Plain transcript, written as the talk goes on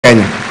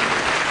Kenya.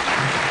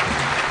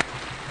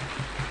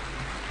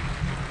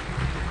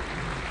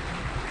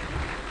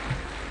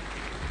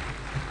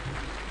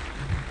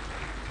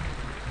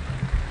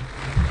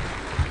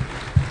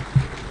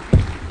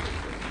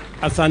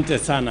 Asante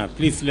sana.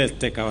 Please, let's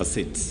take our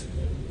seats.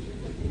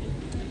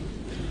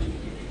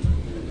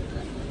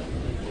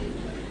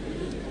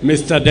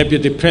 Mr.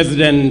 Deputy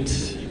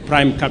President,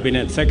 Prime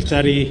Cabinet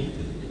Secretary,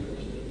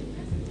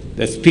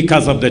 the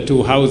speakers of the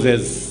two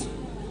houses,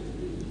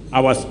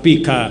 our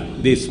speaker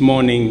this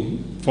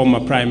morning, former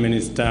Prime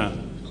Minister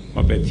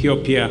of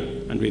Ethiopia,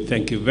 and we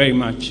thank you very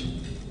much.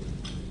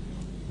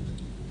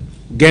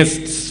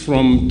 Guests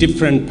from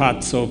different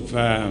parts of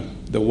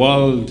the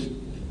world,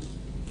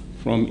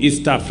 from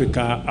East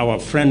Africa, our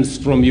friends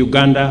from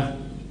Uganda,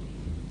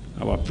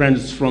 our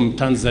friends from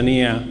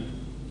Tanzania,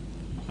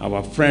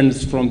 our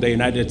friends from the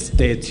United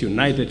States,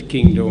 United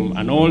Kingdom,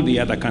 and all the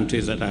other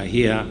countries that are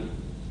here,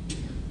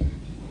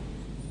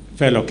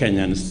 fellow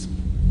Kenyans,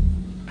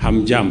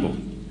 hamjambo.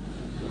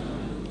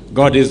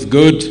 God is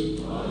good,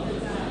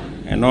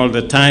 and all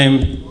the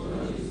time.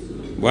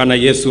 Bwana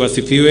Yesu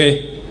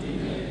asifiwe.